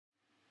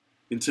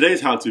In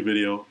today's how-to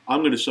video,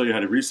 I'm going to show you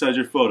how to resize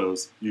your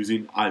photos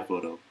using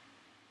iPhoto.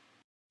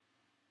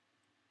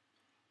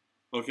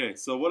 Okay,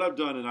 so what I've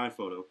done in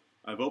iPhoto,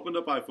 I've opened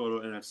up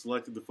iPhoto and I've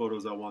selected the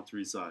photos I want to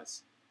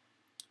resize.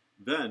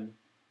 Then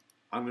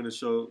I'm going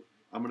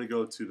to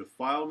go to the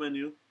File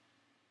menu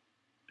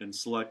and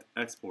select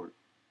Export.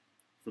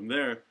 From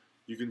there,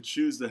 you can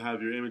choose to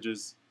have your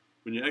images,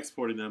 when you're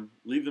exporting them,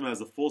 leave them as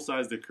the full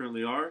size they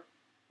currently are,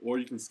 or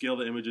you can scale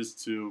the images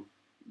to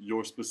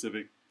your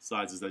specific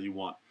sizes that you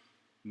want.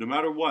 No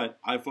matter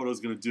what, iPhoto is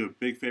going to do a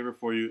big favor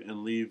for you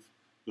and leave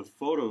the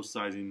photo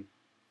sizing,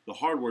 the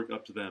hard work,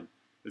 up to them.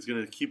 It's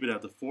going to keep it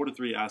at the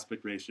 4:3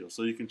 aspect ratio.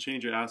 So you can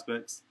change your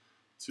aspects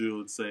to,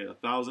 let's say,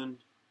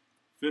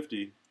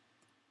 1050,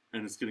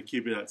 and it's going to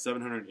keep it at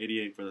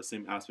 788 for the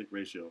same aspect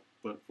ratio.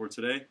 But for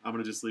today, I'm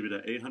going to just leave it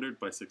at 800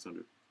 by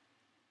 600.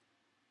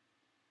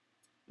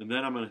 And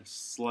then I'm going to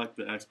select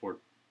the export.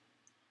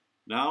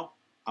 Now,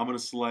 I'm going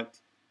to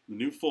select the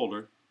new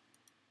folder.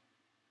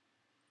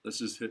 Let's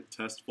just hit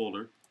test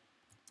folder,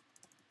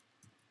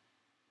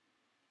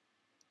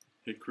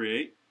 hit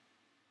create,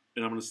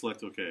 and I'm going to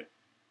select OK.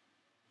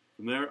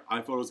 From there,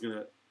 iPhoto is going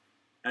to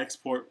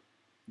export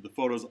the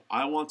photos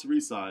I want to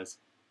resize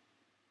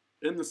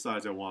in the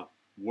size I want,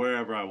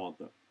 wherever I want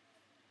them.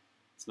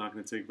 It's not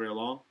going to take very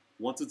long.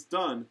 Once it's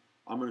done,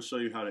 I'm going to show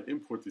you how to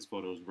import these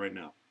photos right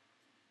now.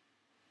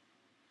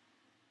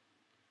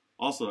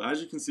 Also,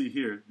 as you can see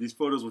here, these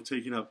photos were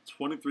taking up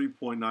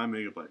 23.9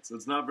 megabytes.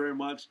 It's not very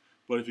much,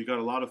 but if you got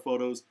a lot of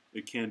photos,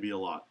 it can be a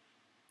lot.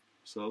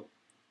 So,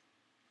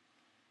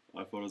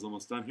 iPhoto's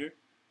almost done here.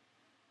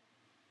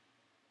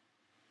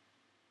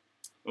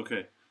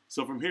 Okay,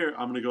 so from here,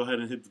 I'm going to go ahead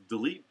and hit the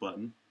delete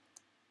button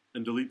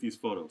and delete these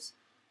photos.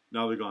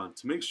 Now they're gone.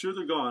 To make sure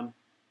they're gone,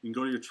 you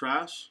can go to your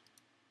trash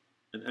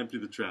and empty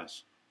the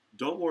trash.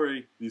 Don't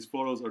worry, these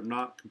photos are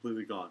not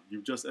completely gone.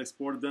 You've just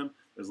exported them.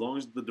 As long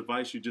as the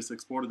device you just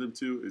exported them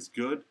to is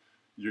good,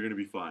 you're going to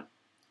be fine.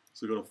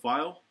 So go to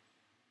File.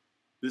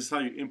 This is how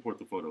you import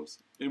the photos.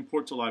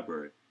 Import to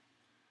library.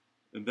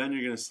 And then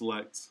you're going to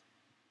select,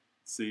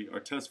 see, our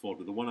test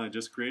folder, the one I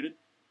just created.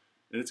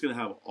 And it's going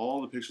to have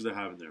all the pictures I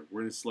have in there.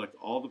 We're going to select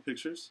all the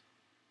pictures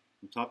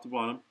from top to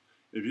bottom.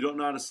 If you don't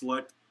know how to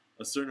select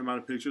a certain amount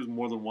of pictures,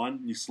 more than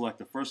one, you select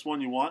the first one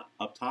you want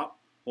up top,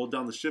 hold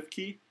down the Shift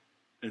key,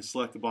 and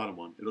select the bottom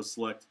one. It'll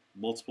select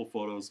multiple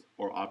photos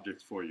or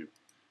objects for you.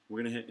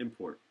 We're going to hit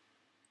import.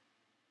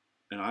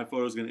 And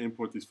iPhoto is going to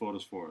import these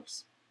photos for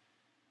us.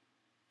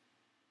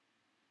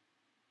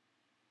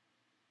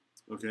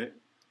 Okay,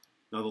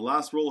 now the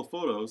last roll of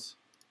photos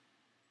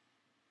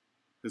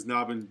has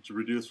now been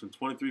reduced from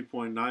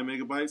 23.9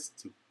 megabytes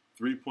to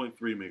 3.3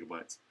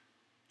 megabytes.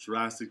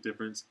 Drastic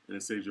difference, and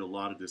it saves you a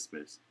lot of disk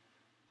space.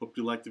 Hope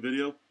you liked the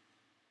video.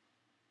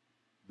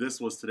 This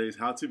was today's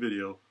how-to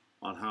video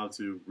on how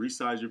to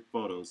resize your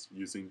photos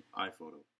using iPhoto.